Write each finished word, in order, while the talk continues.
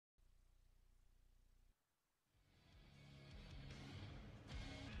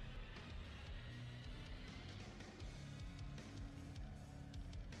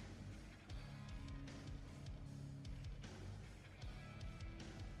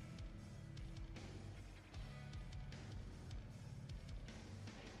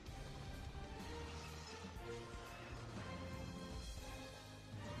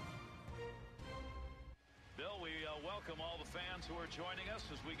welcome all the fans who are joining us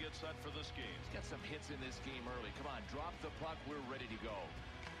as we get set for this game. He's got some hits in this game early. Come on, drop the puck. We're ready to go.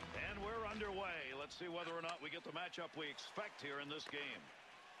 And we're underway. Let's see whether or not we get the matchup we expect here in this game.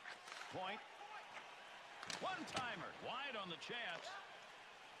 Point. One-timer. Wide on the chance.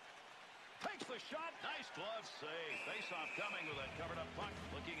 Takes the shot. Nice glove save. Face-off coming with that covered-up puck.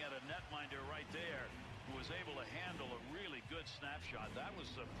 Looking at a netminder right there who was able to handle a really good snapshot. That was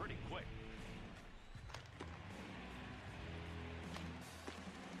pretty quick.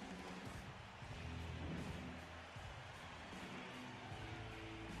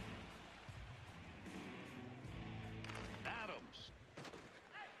 Adams.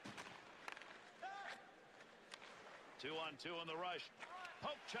 2-on-2 in the rush.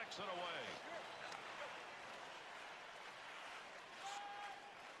 Pope checks it away.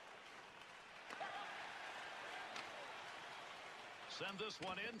 Send this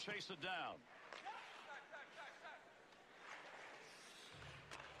one in, chase it down.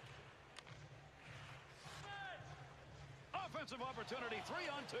 Offensive opportunity,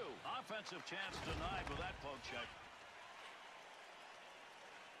 3-on-2. Offensive chance denied with that poke check.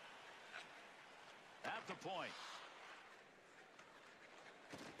 At the point.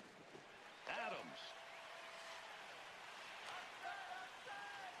 Adams.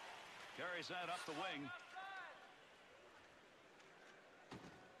 Carries that up the wing.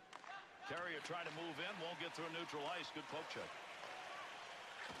 Carrier trying to move in, won't get through neutral ice. Good poke check.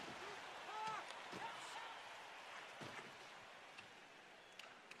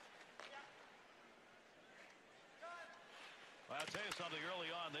 Well, I'll tell you something,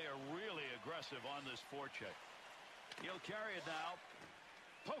 early on they are really aggressive on this forecheck. He'll carry it now.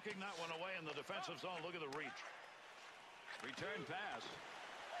 Poking that one away in the defensive zone. Look at the reach. Return pass.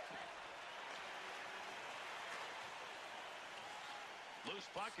 Loose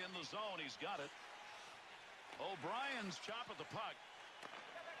puck in the zone. He's got it. O'Brien's chop at the puck.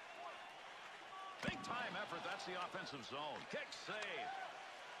 Big time effort. That's the offensive zone. Kick save.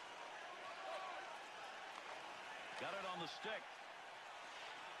 Got it on the stick.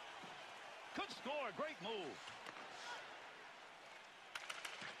 Could score. Great move.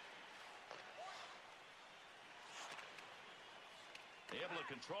 Able to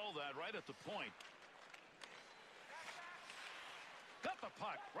control that right at the point. Got the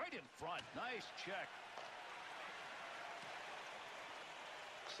puck right in front. Nice check.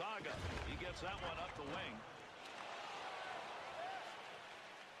 Saga. He gets that one up the wing.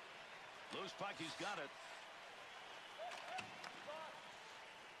 Loose puck. He's got it.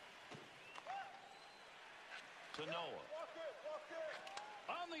 To Noah.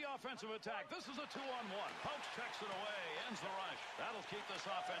 On the offensive attack. This is a 2-on-1. Poach checks it away. Ends the rush. That'll keep this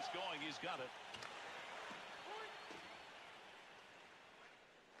offense going. He's got it.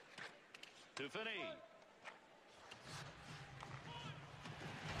 To Finney.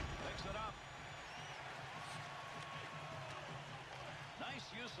 Picks it up. Nice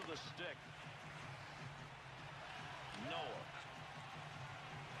use of the stick. Noah.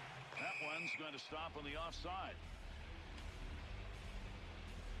 That one's going to stop on the offside.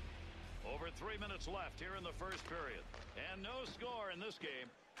 Over 3 minutes left here in the first period. And no score in this game.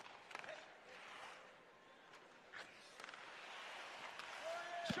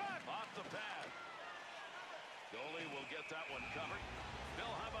 Shot off the pad. Goalie will get that one covered.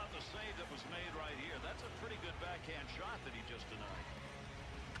 Bill, how about the save that was made right here? That's a pretty good backhand shot that he just denied.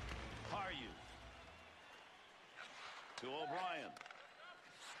 Haryu. To O'Brien.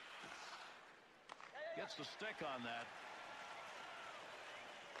 Gets the stick on that.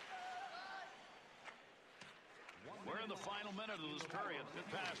 We're in the final minute of this period.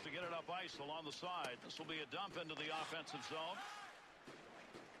 Good pass to get it up ice along the side. This will be a dump into the offensive zone.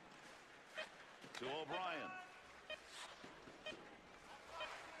 To O'Brien.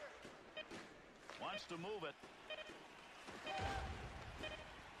 Wants to move it.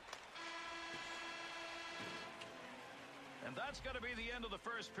 And that's going to be the end of the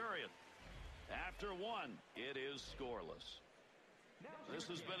first period. After one, it is scoreless. This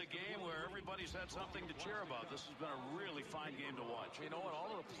has been a game where everybody's had something to cheer about. This has been a really fine game to watch. You know what?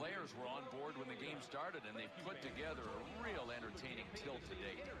 All of the players were on board when the game started, and they've put together a real entertaining tilt to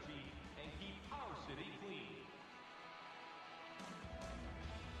date. And keep our city clean.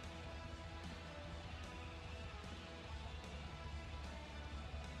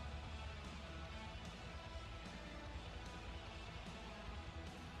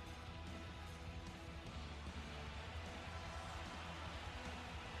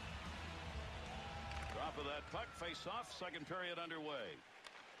 Top of that puck, face off, second period underway.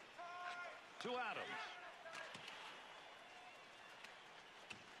 To Adams.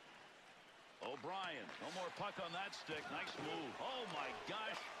 O'Brien, no more puck on that stick. Nice move. Oh, my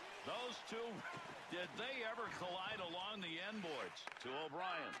gosh. Those two, did they ever collide along the end boards? To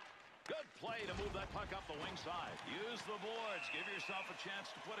O'Brien. Good play to move that puck up the wing side. Use the boards. Give yourself a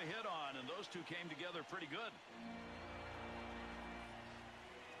chance to put a hit on, and those two came together pretty good.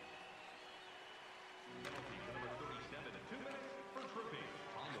 Penalty number 37, 2 minutes for tripping.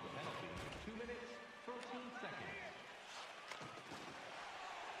 Time of the penalty, 2 minutes, 13 seconds.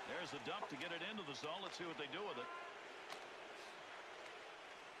 There's a dump to get it into the zone. Let's see what they do with it.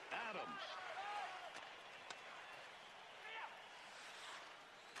 Adams.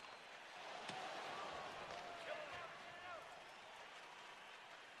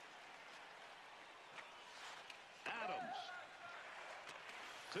 Adams.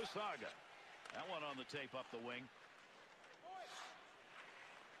 To Saga. That one on the tape up the wing.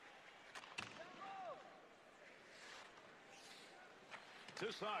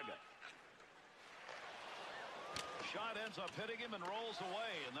 To Saga. Shot ends up hitting him and rolls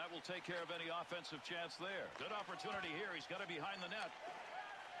away, and that will take care of any offensive chance there. Good opportunity here. He's got it behind the net.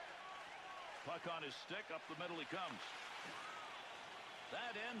 Puck on his stick. Up the middle he comes.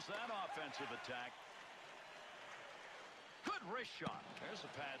 That ends that offensive attack. Good wrist shot. There's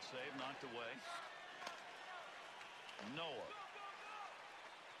a pad save, knocked away. Noah.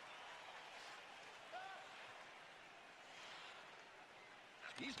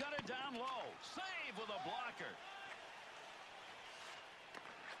 He's got it down low. Save with a blocker.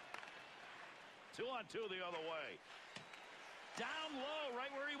 2-on-2 the other way. Down low, right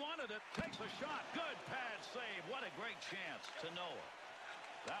where he wanted it. Takes a shot. Good pad save. What a great chance to Noah.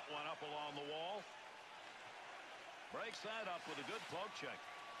 That one up along the wall. Breaks that up with a good poke check.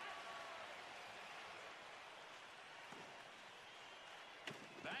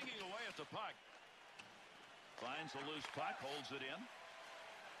 Banging away at the puck. Finds a loose puck, holds it in.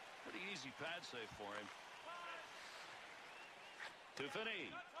 Pretty easy pad save for him. To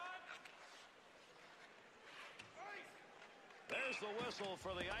Finney. There's the whistle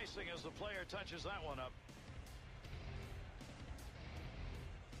for the icing as the player touches that one up.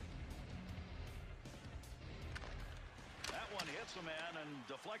 That one hits a man and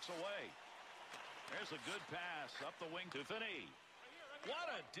deflects away. There's a good pass up the wing to Finney. What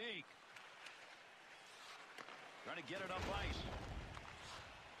a deke. Trying to get it up ice.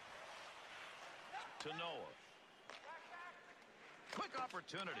 To Noah. Quick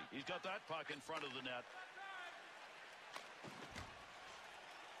opportunity. He's got that puck in front of the net.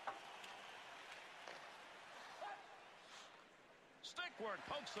 Stick work,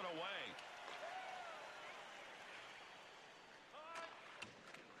 pokes it away.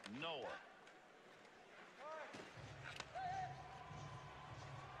 Noah.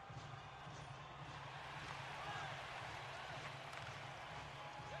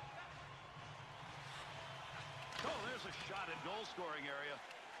 Oh, there's a shot in goal scoring area.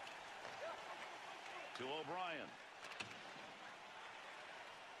 To O'Brien.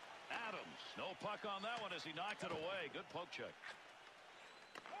 Adams. No puck on that one as he knocked it away. Good poke check.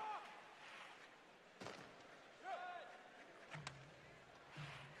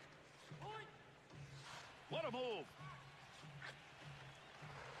 What a move.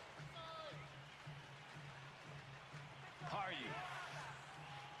 Hardy.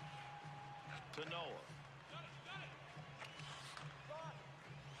 To Noah.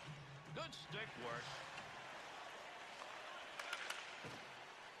 Good stick work.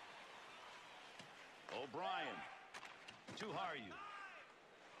 O'Brien. To Hardy.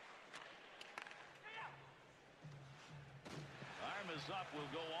 Arm is up. We'll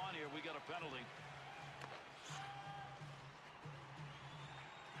go on here. We got a penalty.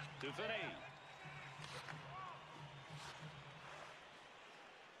 To Finney.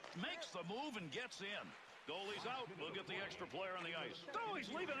 Makes the move and gets in. Goalie's out. We'll get the extra player on the ice. Oh,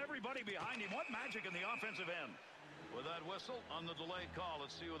 he's leaving everybody behind him. What magic in the offensive end. With that whistle on the delayed call,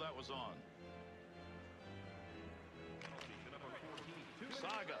 let's see who that was on.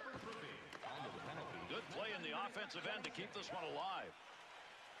 Saga. Good play in the offensive end to keep this one alive.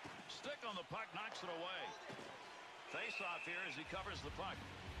 Stick on the puck, knocks it away. Face off here as he covers the puck.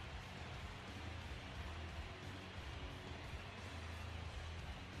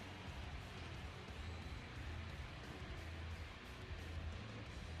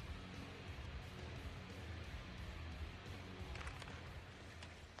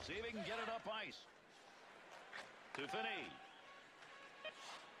 See if he can get it up ice. To Finney.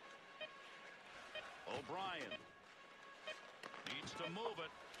 O'Brien. Needs to move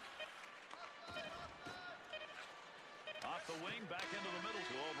it. Off the wing, back into the middle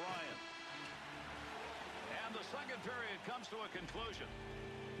to O'Brien. And the second period comes to a conclusion.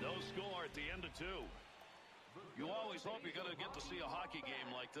 No score at the end of 2. You always hope you're going to get to see a hockey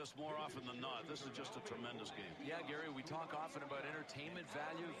game like this more often than not. This is just a tremendous game. Yeah, Gary, we talk often about entertainment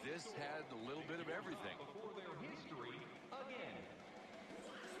value. This had a little bit of everything. Before their history again.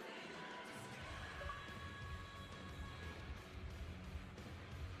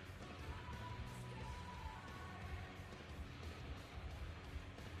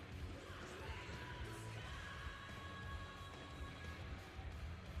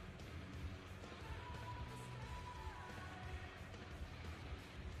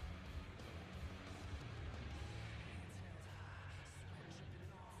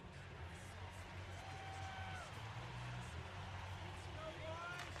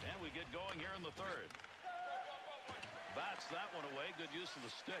 We get going here in the 3rd. Bats that one away. Good use of the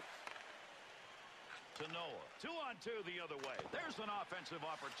stick. To Noah. 2-on-2 the other way. There's an offensive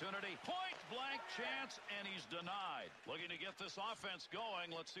opportunity. Point blank chance, and he's denied. Looking to get this offense going.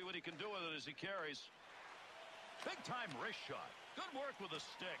 Let's see what he can do with it as he carries. Big time wrist shot. Good work with the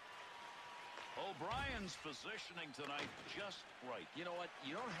stick. O'Brien's positioning tonight just right. You know what?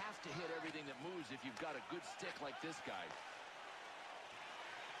 You don't have to hit everything that moves if you've got a good stick like this guy.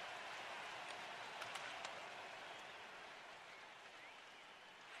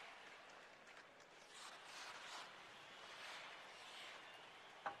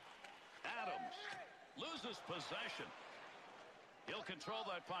 Loses possession. He'll control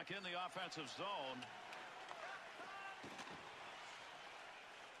that puck in the offensive zone.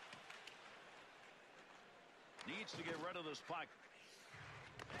 Needs to get rid of this puck.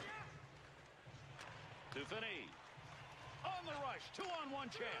 To Finney. On the rush.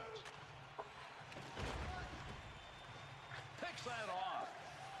 2-on-1 chance. Picks that off.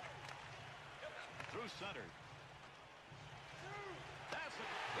 Through center. That's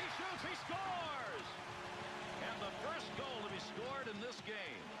it. He shoots. He scores. And the first goal to be scored in this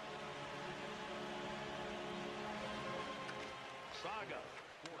game. Saga.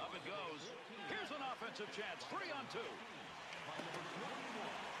 Up it goes. Here's an offensive chance. 3-on-2.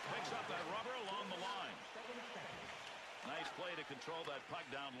 Picks up that rubber along the line. Nice play to control that puck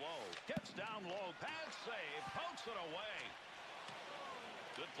down low. Gets down low. Pad save. Pokes it away.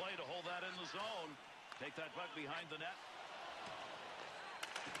 Good play to hold that in the zone. Take that puck behind the net.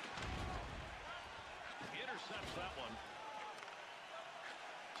 Intercepts that one.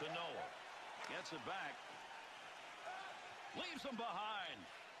 To Noah. Gets it back. Leaves him behind.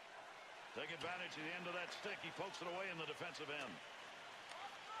 Take advantage of the end of that stick. He pokes it away in the defensive end.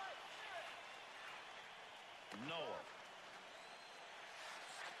 Noah.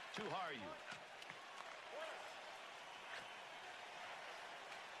 To Haryu.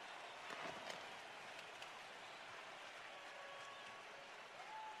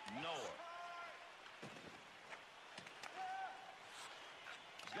 Noah.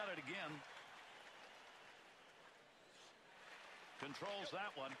 He's got it again. Controls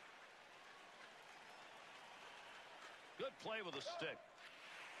that one. Good play with a stick.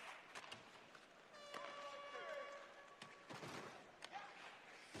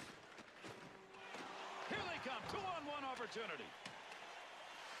 Here they come. 2-on-1 opportunity.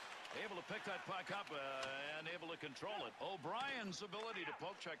 Able to pick that puck up and able to control it. O'Brien's ability to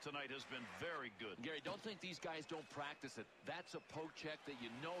poke check tonight has been very good. Gary, don't think these guys don't practice it. That's a poke check that you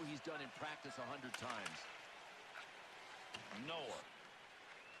know he's done in practice 100 times. Noah.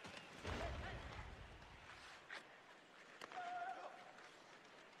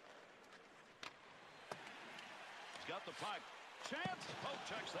 He's got the puck. Chance. Poke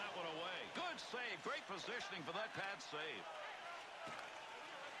checks that one away. Good save. Great positioning for that pad save.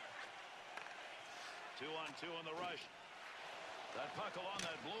 2-on-2 on the rush. That puck along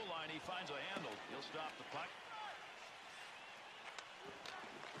that blue line, he finds a handle. He'll stop the puck.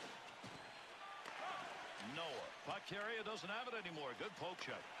 Noah. Puck carrier doesn't have it anymore. Good poke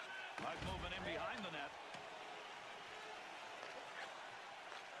check. Puck moving in behind the net.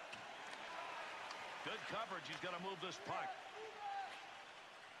 Good coverage. He's got to move this puck.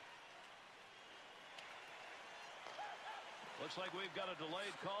 Looks like we've got a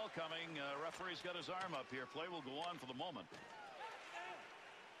delayed call coming. Referee's got his arm up here. Play will go on for the moment.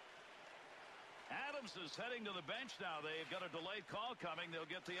 Adams is heading to the bench now. They've got a delayed call coming. They'll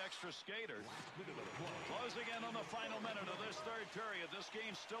get the extra skater. Closing in on the final minute of this third period. This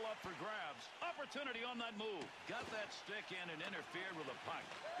game's still up for grabs. Opportunity on that move. Got that stick in and interfered with the puck.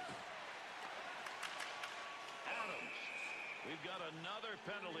 Adams. We've got another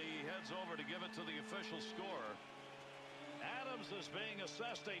penalty. He heads over to give it to the official scorer. Adams is being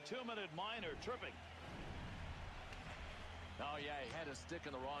assessed a 2-minute minor tripping. Oh, yeah, he had a stick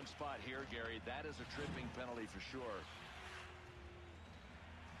in the wrong spot here, Gary. That is a tripping penalty for sure.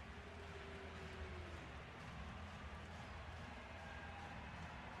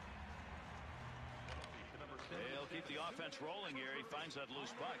 keep the offense rolling here. He finds that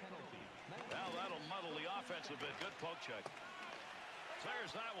loose puck. Now that'll muddle the offense a bit. Good poke check.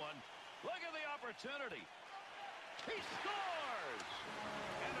 Clears that one. Look at the opportunity. He scores!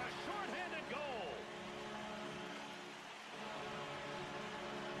 And a shorthanded goal.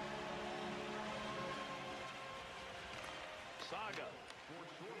 Saga.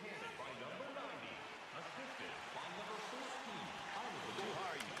 Shorthanded by number 90. Assisted by number 14.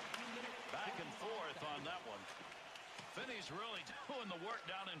 Buhardi. Back and forth on that one. Finney's really doing the work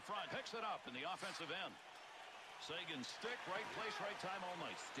down in front. Picks it up in the offensive end. Sagan's stick, right place, right time all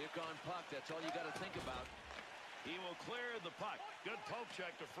night. Stick on puck. That's all you got to think about. He will clear the puck. Good poke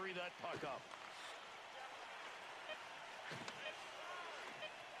check to free that puck up.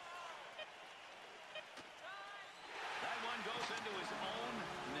 That one goes into his own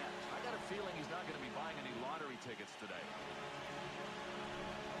net. I got a feeling he's not going to be buying any lottery tickets today.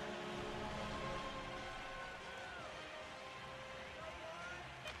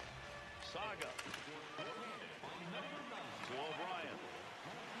 Saga. To O'Brien.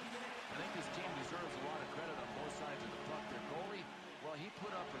 I think this team deserves a lot of credit on both sides of the puck. Their goalie, well, he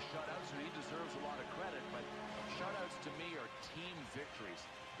put up a shutout, so he deserves a lot of credit. But shutouts to me are team victories.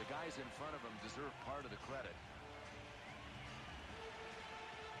 The guys in front of him deserve part of the credit.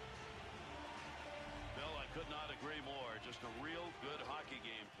 Bill, I could not agree more. Just a real good hockey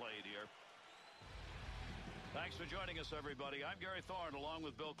game played here. Thanks for joining us, everybody. I'm Gary Thorne, along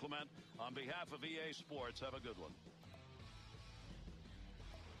with Bill Clement. On behalf of EA Sports, have a good one.